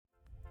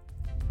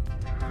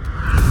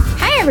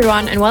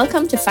everyone, and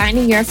welcome to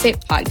Finding Your Fit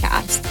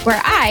podcast,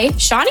 where I,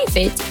 Shawnee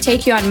Fit,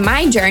 take you on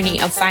my journey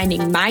of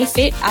finding my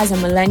fit as a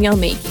millennial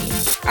making.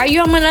 Are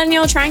you a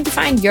millennial trying to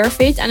find your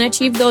fit and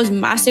achieve those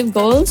massive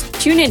goals?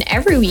 Tune in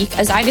every week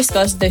as I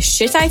discuss the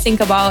shit I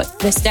think about,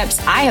 the steps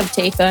I have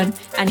taken,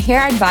 and hear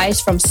advice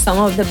from some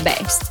of the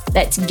best.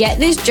 Let's get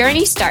this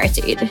journey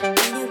started.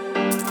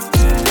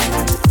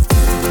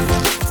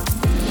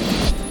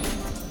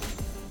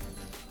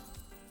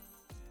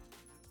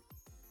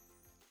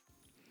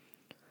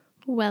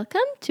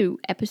 Welcome to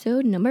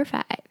episode number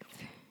 5.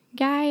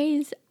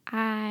 Guys,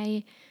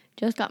 I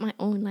just got my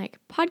own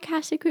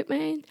podcast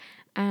equipment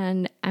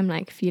and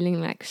I'm feeling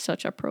like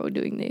such a pro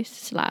doing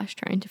this /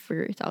 trying to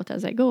figure it out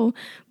as I go,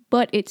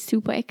 but it's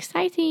super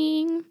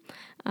exciting.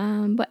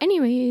 But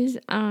anyways,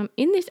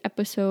 in this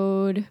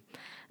episode,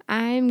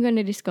 I'm going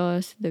to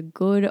discuss the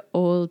good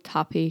old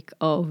topic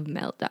of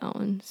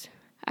meltdowns.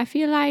 I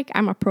feel like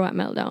I'm a pro at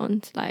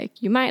meltdowns.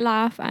 You might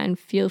laugh and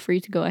feel free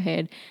to go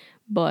ahead,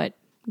 but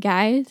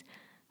guys,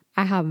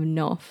 I have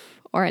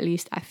enough, or at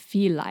least I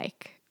feel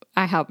like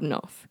I have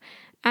enough.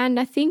 And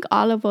I think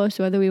all of us,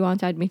 whether we want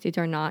to admit it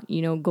or not,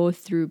 go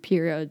through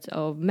periods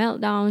of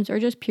meltdowns or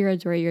just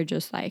periods where you're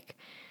just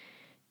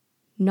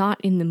not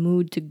in the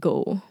mood to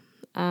go.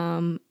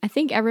 I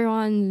think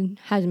everyone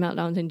has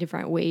meltdowns in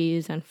different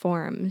ways and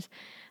forms.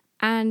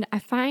 And I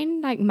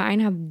find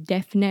mine have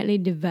definitely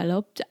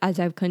developed as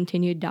I've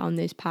continued down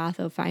this path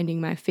of finding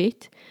my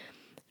fit.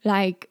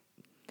 I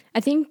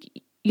think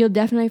you'll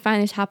definitely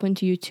find this happen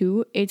to you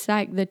too. It's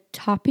the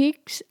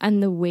topics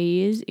and the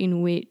ways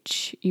in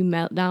which you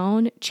melt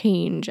down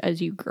change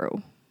as you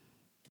grow.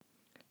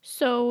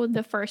 So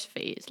the first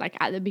phase,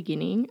 at the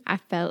beginning, I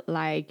felt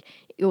like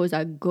it was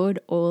a good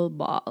old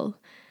ball.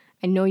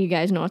 I know you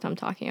guys know what I'm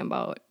talking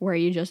about, where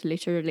you just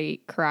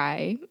literally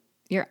cry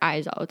your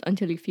eyes out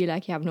until you feel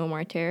like you have no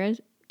more tears.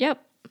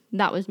 Yep,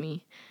 that was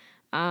me.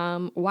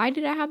 Why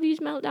did I have these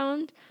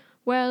meltdowns?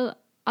 Well,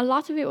 a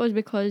lot of it was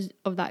because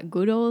of that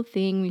good old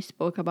thing we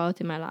spoke about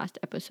in my last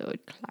episode,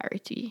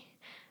 clarity.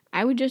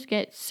 I would just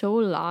get so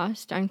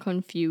lost and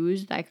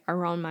confused,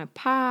 around my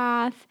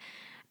path,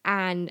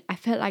 and I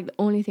felt like the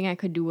only thing I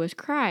could do was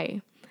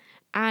cry.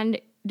 And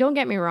don't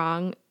get me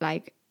wrong,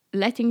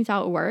 letting it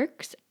out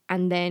works,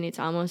 and then it's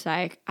almost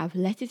like I've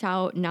let it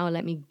out, now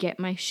let me get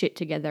my shit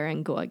together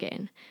and go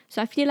again.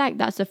 So I feel like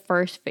that's the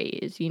first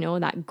phase,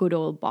 that good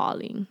old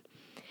bawling.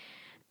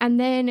 And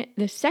then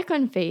the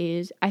second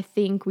phase I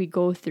think we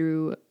go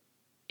through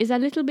is a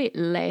little bit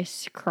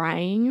less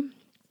crying,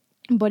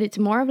 but it's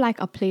more of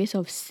a place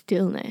of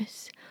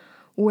stillness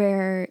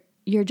where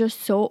you're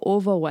just so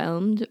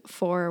overwhelmed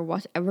for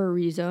whatever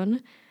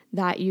reason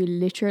that you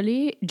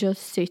literally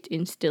just sit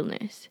in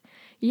stillness.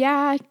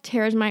 Yeah,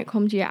 tears might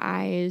come to your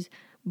eyes,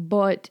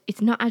 but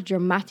it's not as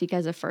dramatic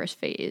as the first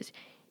phase.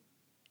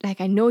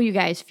 I know you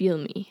guys feel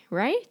me,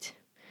 right?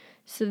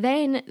 So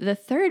then the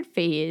third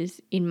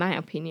phase, in my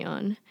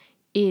opinion,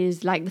 is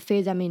the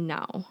phase I'm in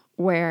now,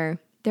 where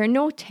there are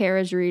no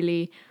tears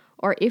really,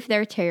 or if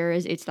there are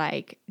tears, it's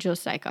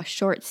just a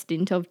short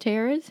stint of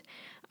tears.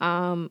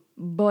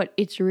 But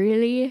it's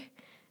really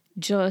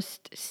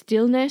just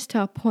stillness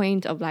to a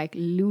point of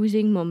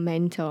losing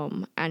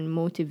momentum and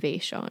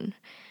motivation.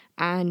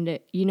 And,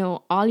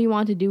 all you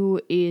want to do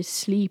is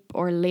sleep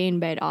or lay in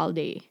bed all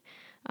day.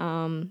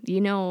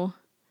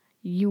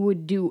 You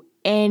would do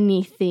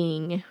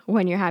anything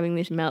when you're having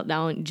this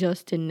meltdown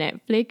just to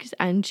Netflix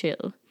and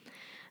chill.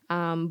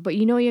 But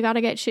you gotta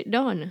get shit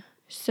done.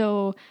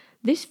 So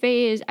this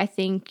phase, I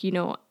think,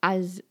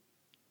 as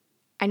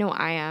I know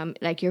I am,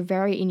 you're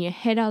very in your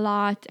head a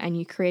lot and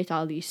you create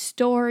all these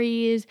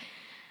stories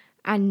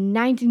and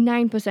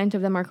 99%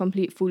 of them are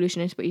complete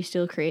foolishness, but you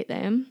still create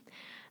them.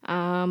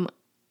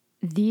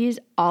 These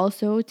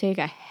also take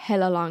a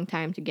hella long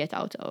time to get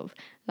out of.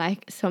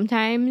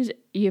 Sometimes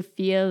you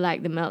feel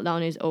like the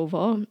meltdown is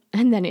over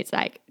and then it's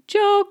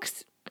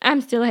jokes, I'm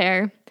still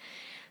here.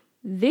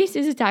 This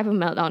is the type of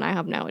meltdown I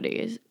have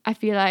nowadays. I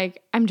feel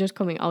like I'm just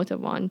coming out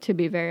of one, to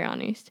be very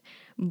honest.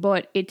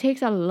 But it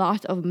takes a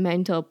lot of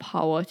mental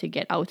power to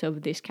get out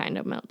of this kind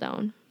of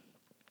meltdown.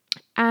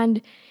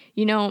 And,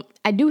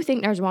 I do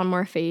think there's one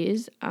more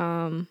phase,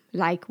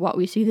 what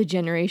we see the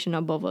generation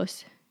above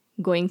us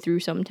going through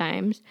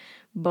sometimes.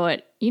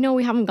 But,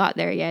 we haven't got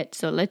there yet,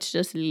 so let's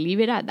just leave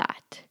it at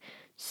that.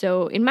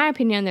 So, in my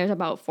opinion, there's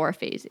about 4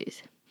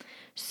 phases.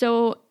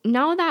 So,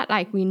 now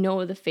that, we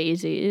know the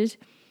phases,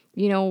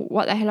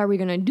 what the hell are we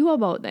going to do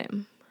about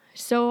them?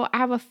 So, I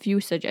have a few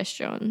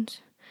suggestions.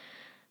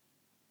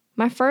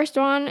 My first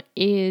one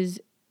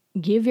is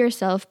give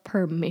yourself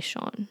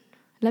permission.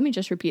 Let me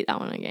just repeat that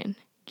one again.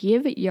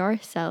 Give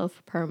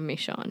yourself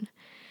permission.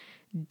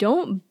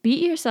 Don't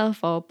beat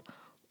yourself up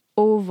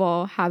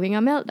over having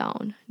a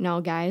meltdown. Now,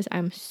 guys,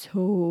 I'm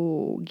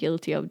so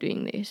guilty of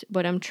doing this,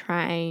 but I'm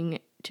trying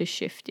to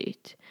shift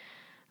it.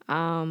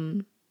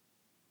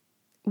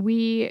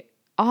 We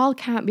all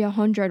can't be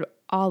 100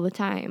 all the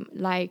time.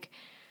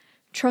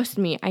 trust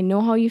me, I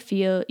know how you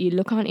feel. You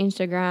look on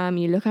Instagram,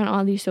 you look on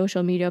all these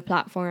social media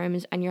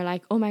platforms, and you're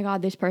like, oh my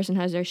God, this person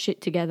has their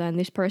shit together, and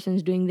this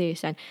person's doing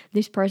this, and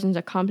this person's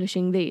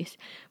accomplishing this.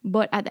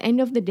 But at the end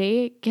of the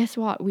day, guess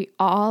what? We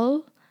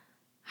all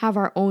have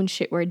our own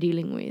shit we're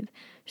dealing with.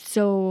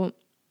 So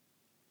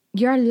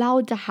you're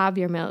allowed to have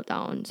your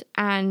meltdowns,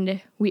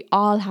 and we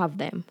all have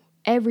them.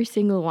 Every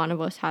single one of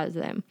us has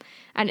them.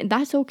 And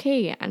that's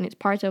okay, and it's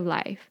part of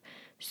life.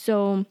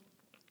 So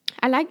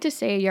I like to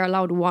say you're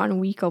allowed 1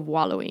 week of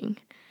wallowing.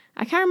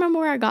 I can't remember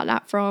where I got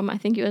that from. I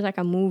think it was like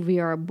a movie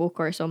or a book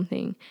or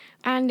something.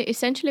 And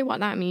essentially what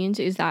that means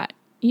is that,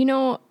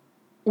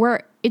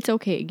 it's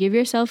okay. Give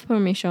yourself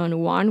permission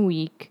 1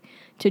 week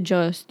to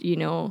just,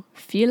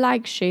 feel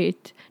like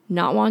shit,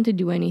 not want to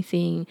do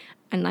anything,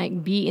 and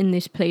like be in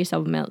this place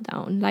of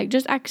meltdown. Like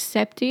just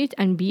accept it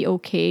and be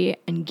okay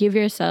and give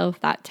yourself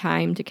that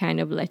time to kind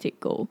of let it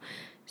go.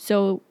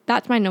 So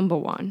that's my number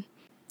 1.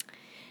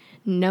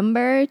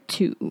 Number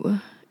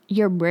 2,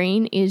 your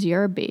brain is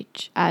your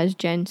bitch, as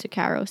Jen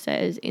Sincero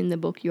says in the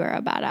book You Are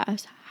a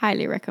Badass.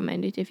 Highly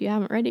recommend it if you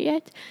haven't read it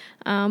yet.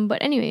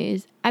 But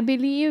anyways, I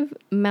believe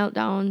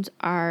meltdowns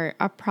are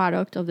a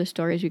product of the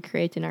stories we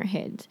create in our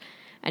heads.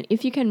 And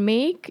if you can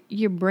make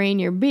your brain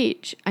your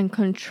bitch and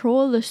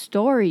control the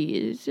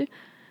stories,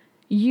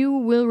 you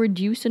will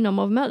reduce the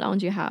number of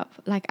meltdowns you have.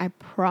 Like, I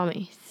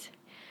promise.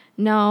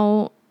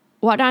 Now,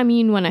 what I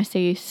mean when I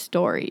say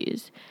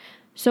stories.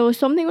 So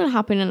something will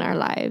happen in our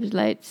lives.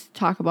 Let's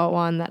talk about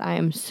one that I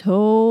am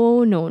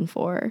so known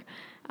for.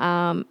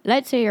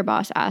 Let's say your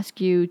boss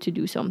asks you to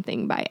do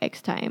something by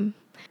X time.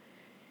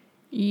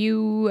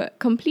 You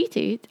complete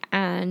it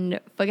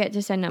and forget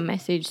to send a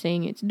message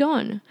saying it's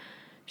done.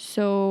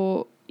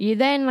 So you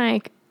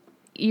then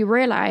you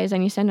realize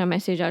and you send a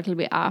message a little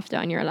bit after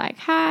and you're like,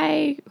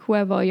 hi,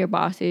 whoever your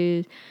boss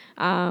is,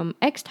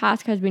 X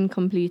task has been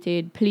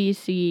completed. Please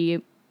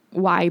see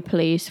Y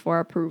place for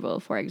approval,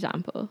 for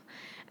example.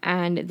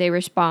 And they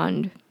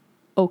respond,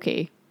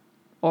 okay,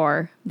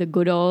 or the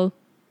good old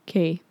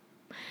K.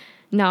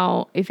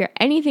 Now, if you're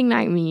anything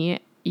like me,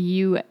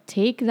 you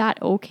take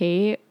that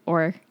okay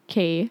or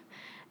K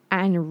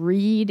and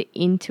read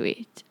into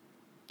it.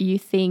 You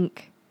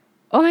think,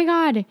 oh my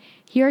God,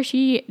 he or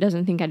she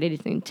doesn't think I did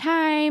it in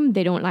time.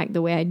 They don't like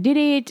the way I did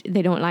it.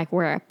 They don't like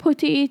where I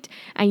put it.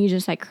 And you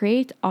just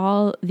create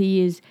all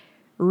these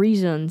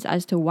reasons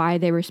as to why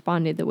they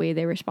responded the way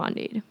they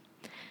responded.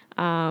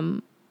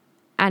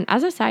 And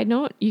as a side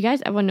note, you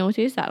guys ever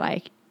notice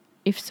that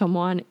if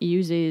someone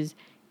uses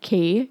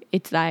K,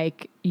 it's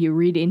like you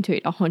read into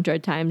it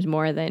 100 times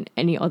more than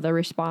any other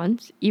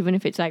response, even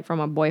if it's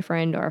from a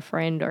boyfriend or a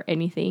friend or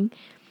anything.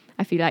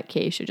 I feel like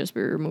K should just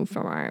be removed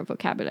from our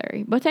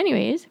vocabulary. But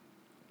anyways,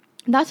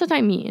 that's what I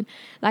mean.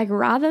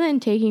 Rather than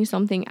taking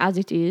something as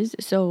it is,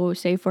 so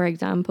say for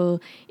example,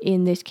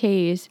 in this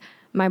case,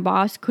 my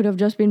boss could have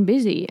just been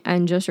busy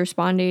and just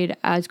responded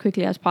as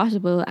quickly as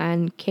possible,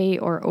 and K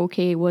or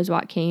okay was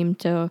what came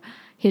to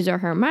his or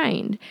her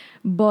mind.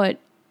 But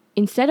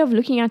instead of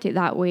looking at it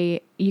that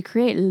way, you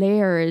create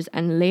layers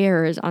and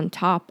layers on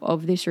top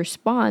of this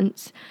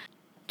response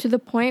to the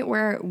point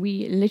where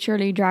we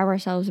literally drive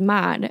ourselves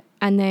mad.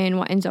 And then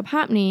what ends up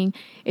happening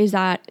is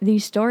that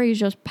these stories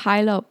just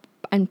pile up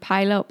and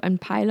pile up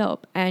and pile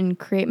up and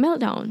create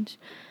meltdowns.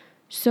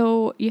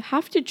 So you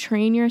have to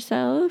train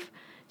yourself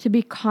to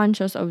be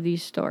conscious of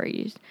these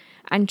stories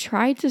and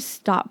try to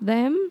stop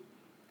them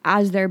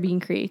as they're being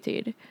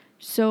created.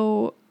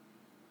 So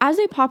as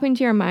they pop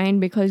into your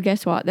mind, because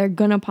guess what? They're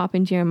gonna pop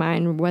into your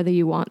mind whether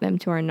you want them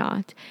to or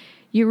not.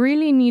 You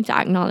really need to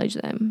acknowledge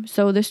them.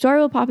 So the story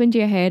will pop into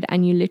your head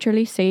and you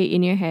literally say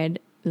in your head,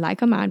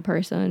 like a mad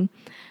person,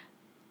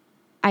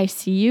 I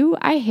see you,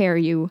 I hear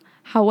you.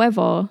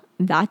 However,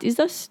 that is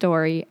a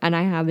story and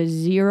I have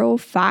 0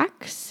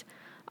 facts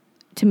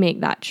to make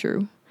that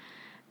true.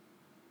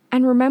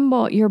 And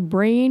remember, your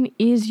brain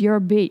is your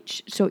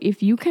bitch. So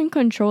if you can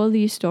control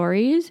these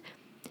stories,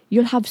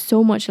 you'll have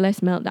so much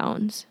less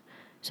meltdowns.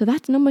 So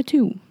that's number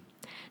 2.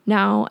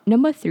 Now,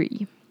 number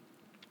 3,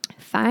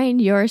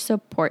 find your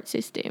support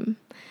system.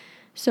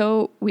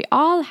 So we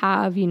all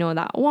have,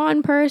 that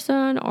one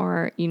person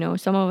or,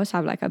 some of us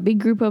have a big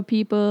group of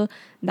people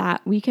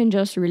that we can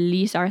just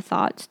release our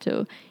thoughts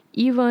to,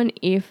 even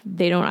if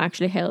they don't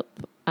actually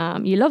help.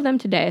 You love them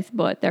to death,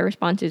 but their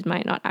responses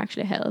might not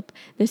actually help.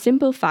 The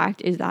simple fact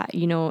is that,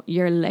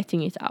 you're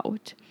letting it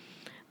out.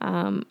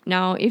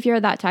 Now, if you're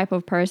that type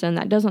of person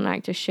that doesn't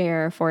like to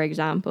share, for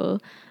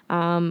example,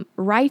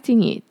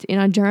 writing it in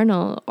a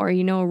journal or,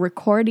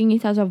 recording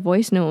it as a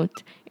voice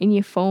note in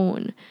your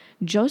phone,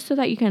 just so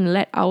that you can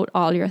let out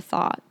all your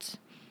thoughts.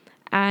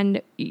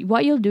 And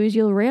what you'll do is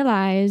you'll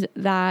realize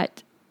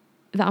that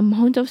the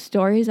amount of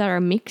stories that are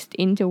mixed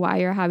into why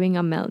you're having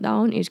a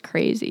meltdown is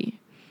crazy.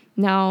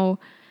 Now,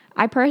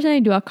 I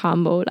personally do a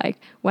combo.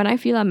 When I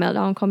feel a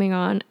meltdown coming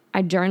on,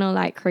 I journal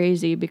like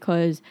crazy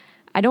because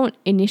I don't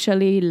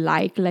initially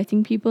like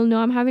letting people know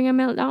I'm having a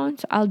meltdown.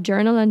 So I'll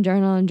journal and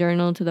journal and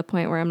journal to the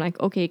point where I'm like,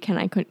 okay, can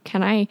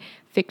I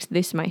fix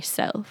this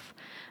myself?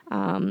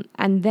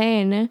 And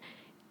then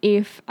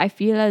if I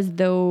feel as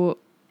though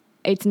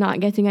it's not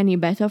getting any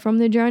better from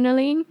the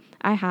journaling,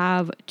 I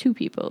have two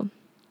people.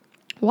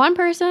 One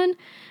person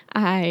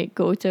I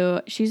go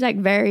to, she's like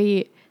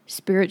very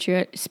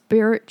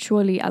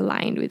spiritually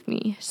aligned with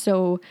me.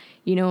 So,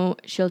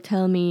 she'll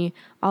tell me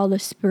all the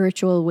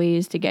spiritual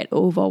ways to get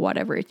over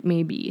whatever it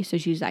may be. So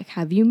she's like,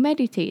 have you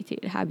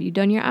meditated? Have you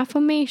done your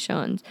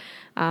affirmations?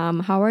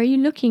 How are you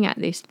looking at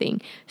this thing?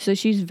 So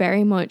she's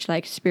very much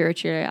like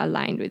spiritually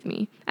aligned with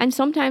me. And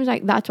sometimes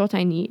like that's what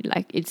I need.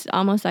 Like it's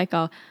almost like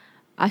a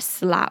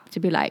slap to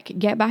be like,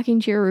 get back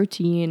into your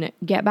routine,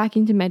 get back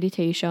into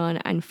meditation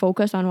and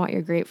focus on what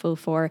you're grateful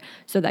for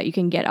so that you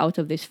can get out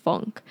of this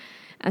funk.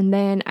 And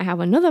then I have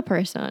another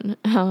person.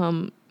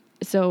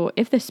 So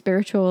if the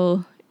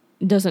spiritual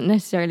doesn't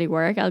necessarily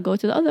work, I'll go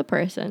to the other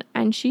person.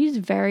 And she's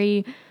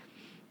very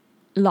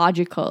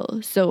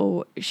logical.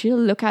 So she'll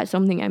look at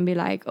something and be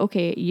like,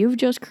 okay, you've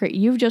just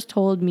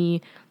told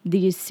me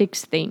these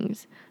 6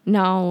 things.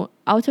 Now,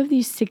 out of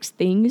these 6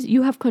 things,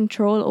 you have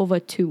control over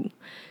 2.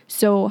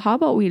 So how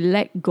about we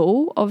let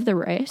go of the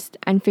rest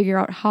and figure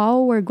out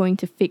how we're going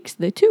to fix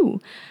the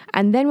 2?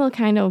 And then we'll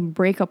kind of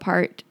break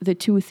apart the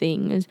 2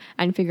 things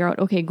and figure out,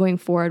 okay, going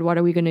forward, what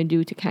are we going to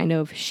do to kind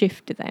of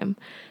shift them?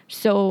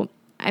 So,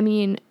 I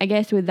mean, I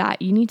guess with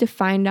that, you need to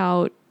find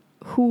out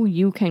who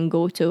you can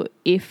go to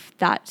if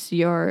that's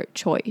your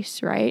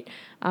choice, right?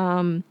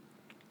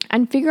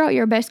 And figure out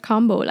your best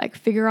combo, like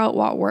figure out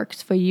what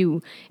works for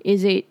you.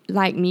 Is it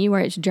like me where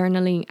it's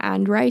journaling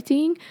and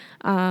writing?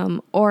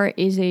 Or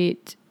is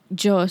it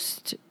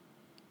just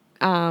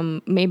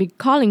maybe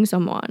calling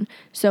someone?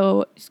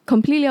 So it's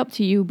completely up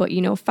to you, but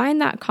find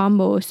that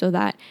combo so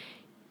that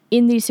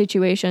in these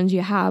situations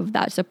you have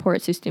that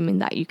support system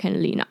and that you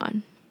can lean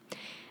on.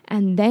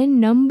 And then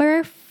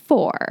number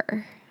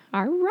 4.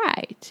 All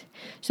right.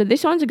 So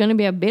this one's going to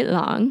be a bit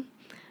long.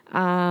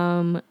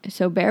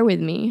 So bear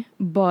with me,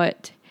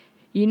 but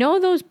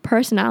those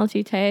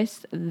personality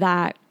tests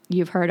that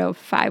you've heard of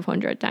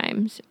 500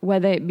 times,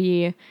 whether it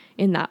be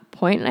in that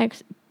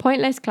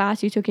pointless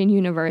class you took in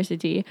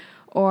university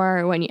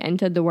or when you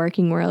entered the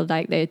working world,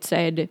 like they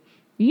said,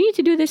 you need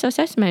to do this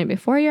assessment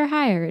before you're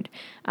hired.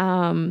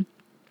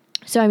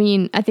 So, I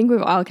mean, I think we've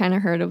all kind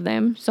of heard of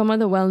them. Some of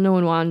the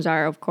well-known ones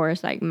are, of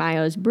course, like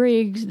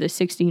Myers-Briggs, the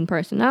 16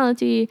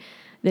 personality,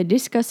 the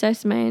DISC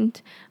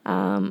assessment.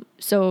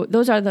 So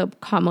those are the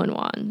common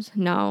ones.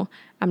 Now,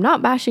 I'm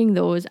not bashing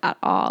those at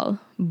all,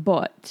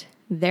 but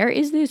there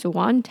is this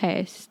one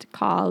test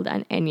called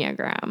an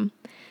Enneagram.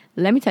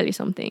 Let me tell you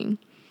something.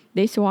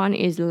 This one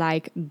is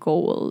like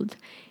gold.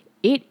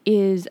 It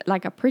is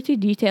like a pretty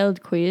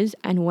detailed quiz,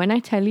 and when I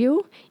tell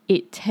you,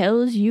 it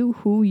tells you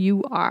who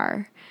you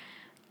are.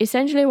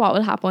 Essentially, what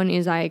will happen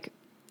is like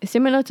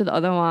similar to the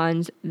other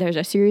ones, there's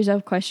a series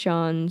of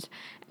questions,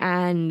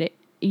 and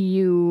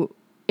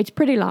it's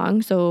pretty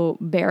long, so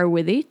bear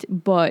with it,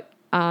 but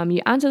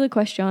you answer the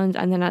questions,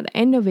 and then at the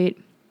end of it,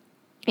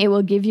 it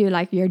will give you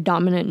like your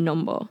dominant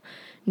number.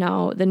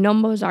 Now, the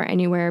numbers are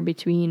anywhere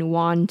between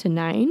 1 to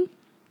 9.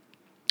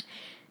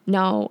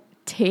 Now,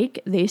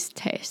 take this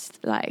test.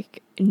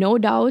 Like, no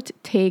doubt,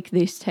 take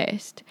this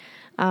test.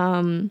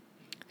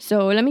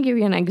 So let me give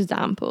you an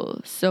example.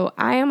 So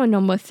I am a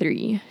number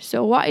 3.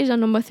 So what is a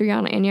number 3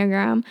 on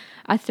Enneagram?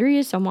 A 3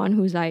 is someone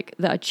who's like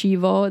the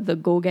achiever, the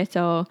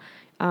go-getter,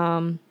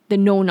 the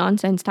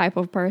no-nonsense type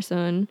of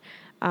person,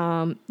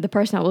 the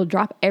person that will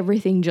drop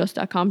everything just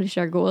to accomplish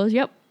their goals.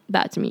 Yep,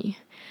 that's me.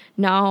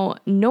 Now,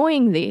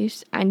 knowing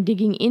this and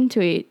digging into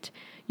it,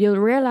 you'll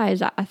realize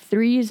that a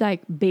 3 is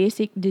like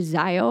basic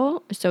desire.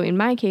 So in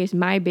my case,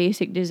 my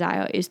basic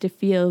desire is to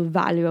feel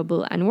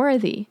valuable and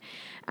worthy.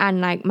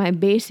 And like my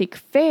basic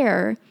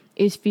fear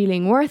is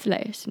feeling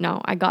worthless.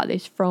 Now, I got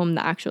this from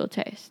the actual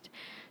test.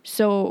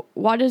 So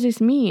what does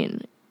this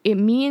mean? It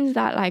means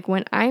that like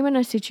when I'm in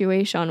a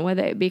situation,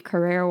 whether it be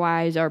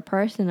career-wise or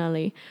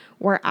personally,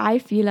 where I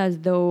feel as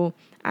though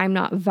I'm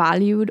not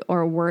valued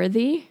or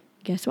worthy,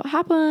 guess what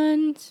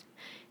happens?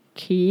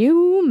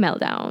 Cue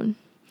meltdown.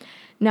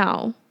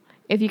 Now,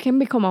 if you can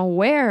become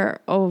aware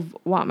of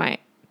what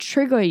might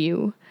trigger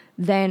you,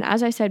 then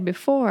as I said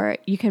before,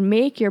 you can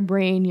make your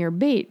brain your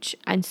bitch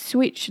and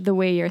switch the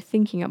way you're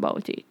thinking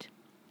about it.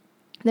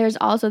 There's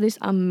also this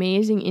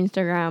amazing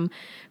Instagram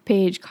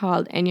page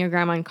called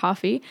Enneagram and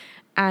Coffee.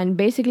 And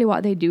basically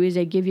what they do is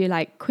they give you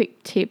like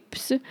quick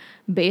tips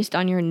based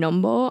on your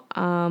number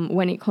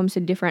when it comes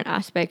to different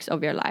aspects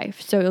of your life.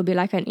 So it'll be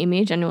like an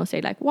image and it will say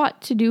like what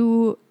to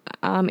do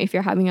if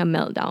you're having a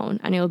meltdown,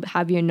 and it'll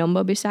have your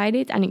number beside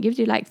it, and it gives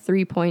you like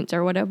 3 points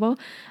or whatever.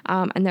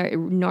 And they're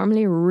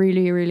normally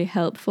really, really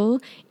helpful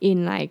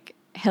in like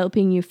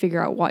helping you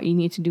figure out what you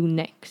need to do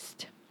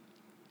next.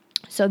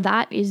 So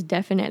that is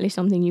definitely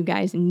something you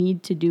guys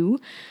need to do.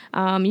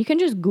 You can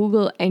just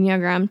Google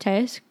Enneagram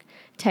test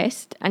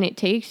and it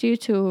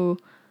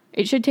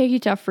should take you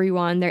to a free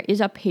one. There is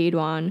a paid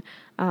one.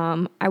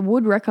 I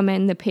would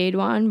recommend the paid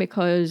one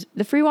because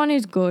the free one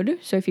is good.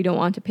 So if you don't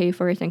want to pay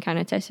for it and kind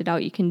of test it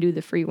out, you can do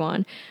the free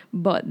one.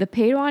 But the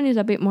paid one is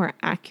a bit more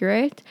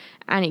accurate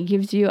and it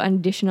gives you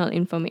additional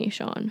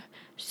information.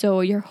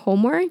 So your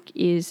homework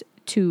is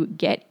to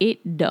get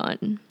it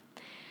done.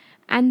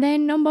 And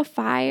then number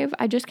 5,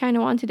 I just kind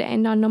of wanted to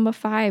end on number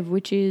 5,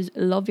 which is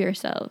love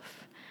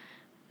yourself.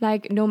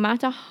 Like, no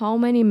matter how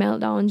many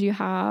meltdowns you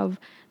have,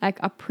 like,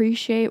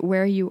 appreciate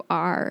where you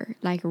are.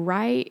 Like,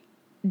 write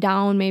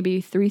down maybe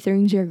 3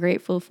 things you're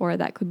grateful for.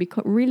 That could be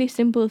really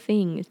simple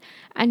things.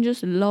 And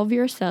just love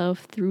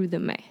yourself through the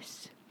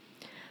mess.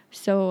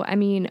 So, I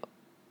mean,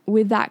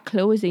 with that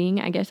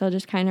closing, I guess I'll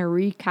just kind of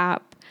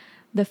recap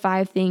the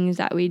 5 things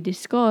that we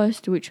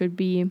discussed, which would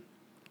be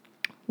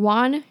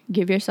 1,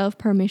 give yourself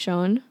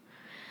permission.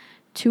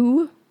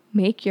 2,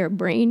 make your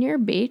brain your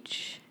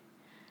bitch.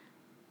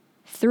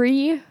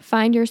 3,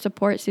 find your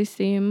support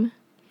system.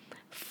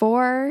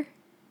 4,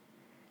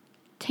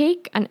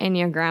 take an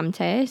Enneagram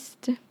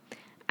test.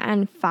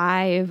 And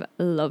 5,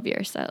 love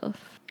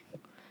yourself.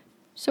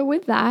 So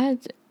with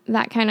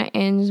that kind of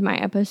ends my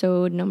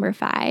episode number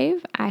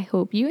 5. I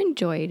hope you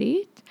enjoyed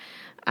it.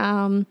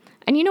 And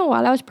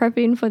while I was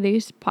prepping for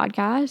this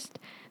podcast,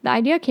 the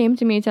idea came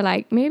to me to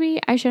like, maybe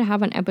I should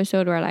have an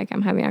episode where like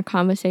I'm having a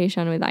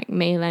conversation with like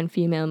male and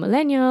female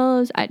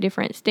millennials at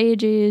different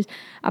stages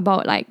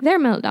about like their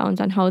meltdowns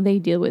and how they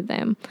deal with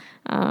them.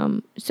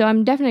 So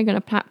I'm definitely going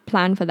to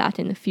plan for that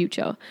in the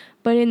future.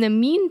 But in the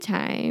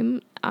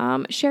meantime,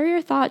 share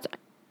your thoughts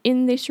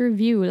in this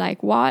review.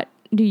 Like, what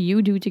do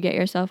you do to get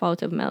yourself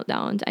out of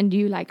meltdowns? And do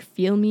you like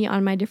feel me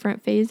on my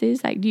different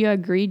phases? Like, do you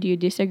agree? Do you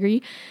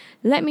disagree?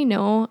 Let me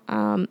know.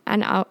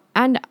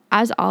 And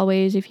as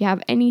always, if you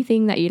have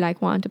anything that you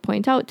like want to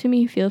point out to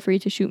me, feel free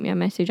to shoot me a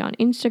message on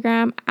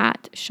Instagram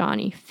at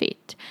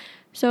ShawneeFit.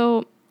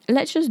 So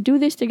let's just do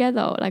this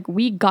together. Like,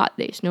 we got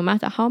this. No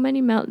matter how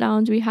many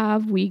meltdowns we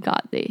have, we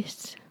got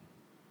this.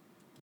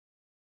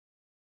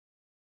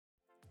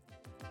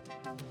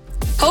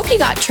 Hope you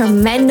got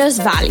tremendous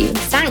value.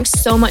 Thanks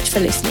so much for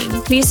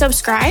listening. Please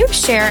subscribe,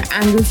 share,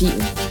 and review.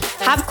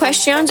 Have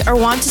questions or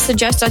want to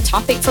suggest a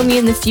topic for me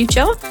in the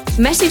future?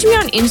 Message me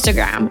on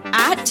Instagram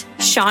at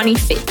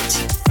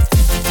ShawneeFit.